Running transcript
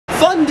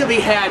fun to be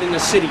had in the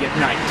city at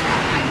night.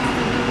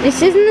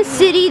 This isn't the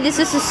city, this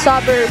is a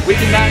suburb. We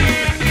cannot.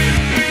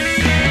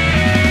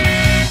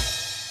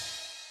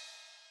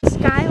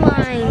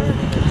 Skyline.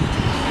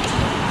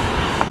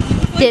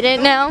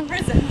 Didn't know?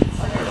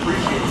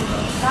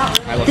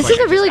 This is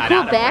a really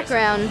cool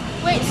background.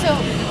 Wait, so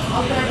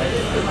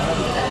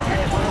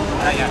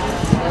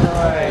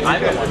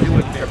I'm the one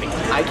doing tripping.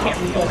 I can't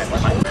feel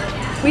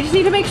it. we just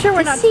need to make sure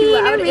we're not too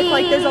loud if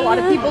like there's a lot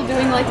of people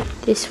doing like.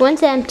 This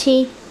one's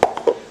empty.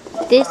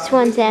 This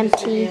one's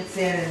empty. This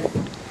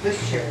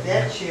chair,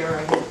 that chair,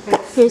 I had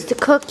fixed. Here's the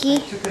cookie.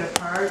 Took it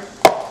apart.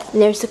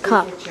 And there's the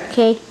cup.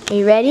 Okay, are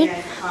you ready?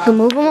 I'll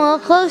move them a little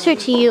closer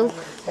to you.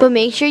 But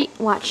make sure,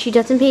 watch, she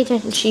doesn't pay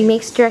attention. She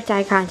makes direct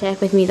eye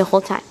contact with me the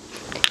whole time.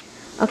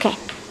 Okay.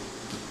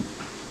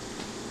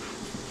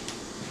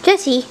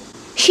 Jessie,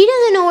 she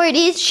doesn't know where it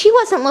is. She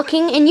wasn't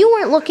looking, and you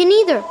weren't looking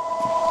either.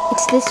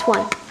 It's this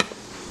one.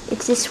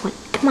 It's this one.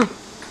 Come on.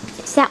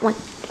 It's that one.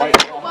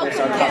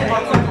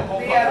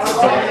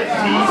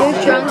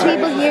 There's drum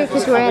table here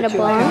because we're at a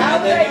bar.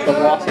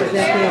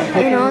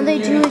 And all they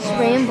do is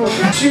ramble.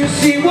 Thank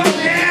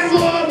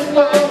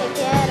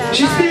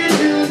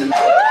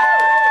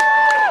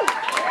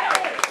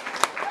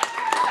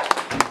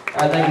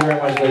you very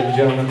much, ladies and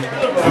gentlemen.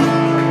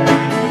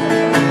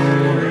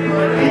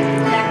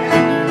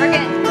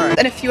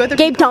 And a few other.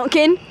 Gabe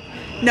Duncan?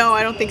 No,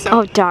 I don't think so.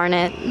 Oh, darn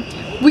it.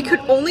 We could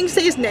only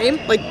say his name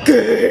like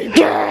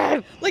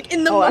Gabe. Like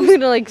in the I'm most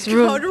gonna like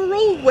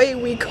guttural way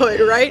we could,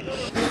 right?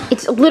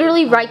 It's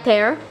literally right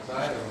there.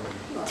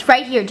 It's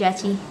right here,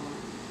 Jessie.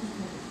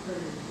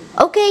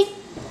 Okay.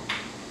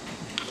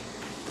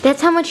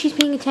 That's how much she's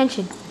paying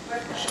attention.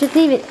 Just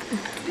leave it.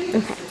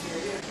 Okay.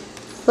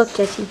 Look,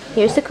 Jessie.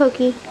 Here's the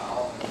cookie.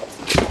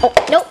 Oh,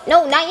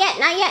 no, not yet,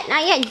 not yet,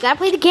 not yet. You gotta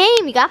play the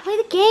game. You gotta play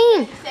the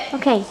game.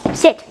 Okay,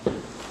 sit.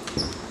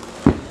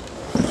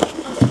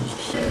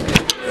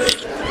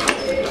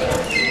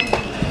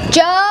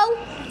 Joe?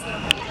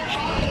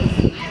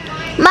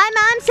 My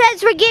mom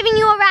says we're giving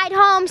you a ride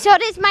home, so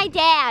does my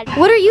dad.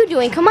 What are you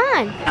doing? Come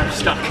on. I'm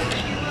stuck.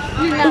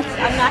 I'm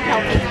not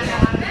helping you.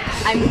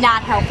 I'm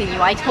not helping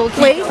you. I told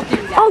you Wait. to do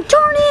that. Oh,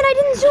 darn it. I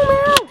didn't zoom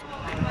out.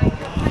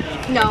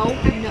 No.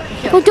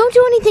 Well, don't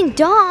do anything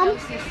dumb.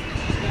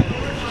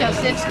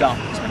 Joseph. Go.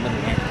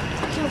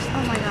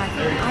 Oh my god.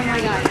 Oh my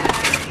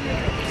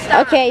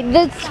god. Okay,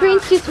 the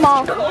screen's too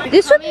small.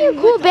 This would be a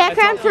cool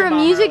background for a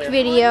music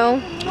video.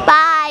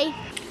 Bye.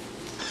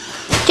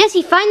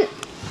 Jessie,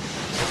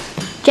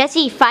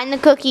 find the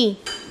cookie.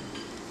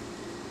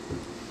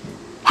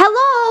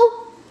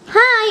 Hello?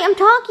 Hi, I'm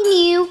talking to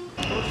you.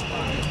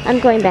 I'm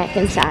going back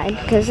inside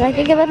because I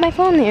think I left my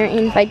phone there,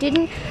 and if I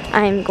didn't,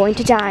 I'm going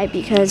to die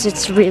because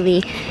it's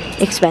really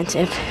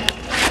expensive.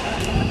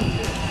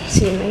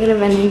 See, am I gonna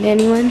run into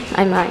anyone?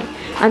 I might.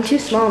 I'm too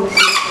small to see.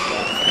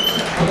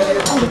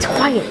 Oh, it's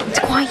quiet. It's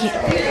quiet.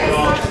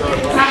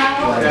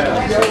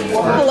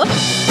 Hello?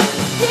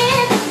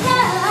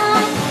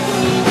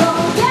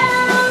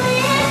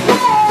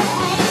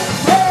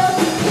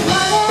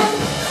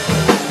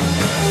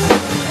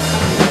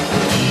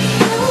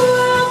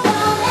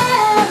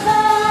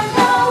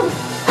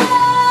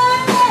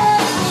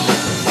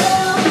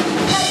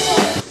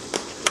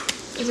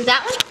 Is it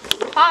that one?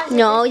 Pause.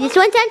 No, this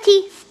one's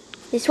empty.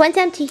 This one's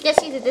empty.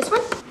 Jesse, is it this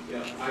one?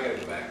 Yeah, I gotta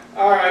go back.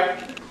 All right.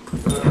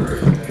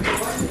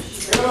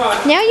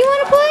 Now you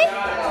want to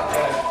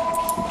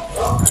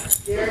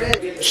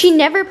play? She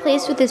never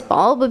plays with this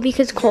ball, but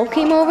because Cole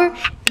came over,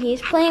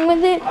 he's playing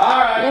with it.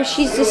 Now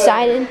she's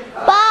decided.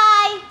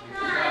 Bye.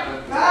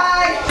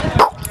 Bye.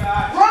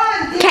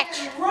 Run,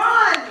 Catch.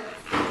 run.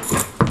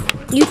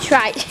 You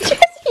tried.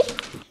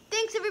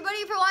 Thanks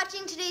everybody for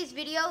watching today's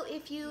video.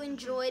 If you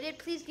enjoyed it,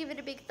 please give it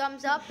a big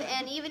thumbs up.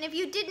 And even if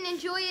you didn't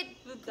enjoy it,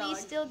 please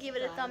still give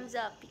it a thumbs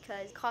up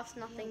because it costs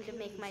nothing to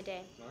make my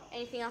day.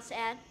 Anything else to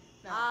add?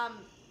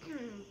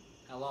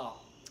 Hello.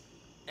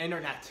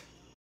 Internet.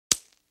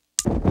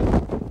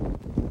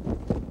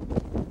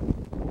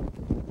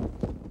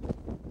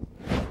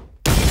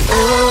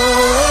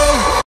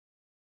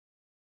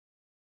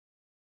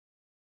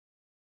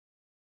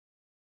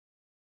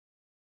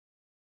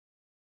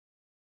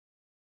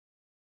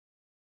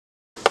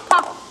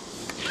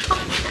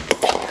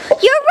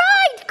 You're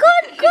right!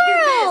 Good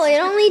girl! It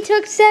only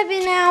took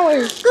 7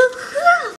 hours.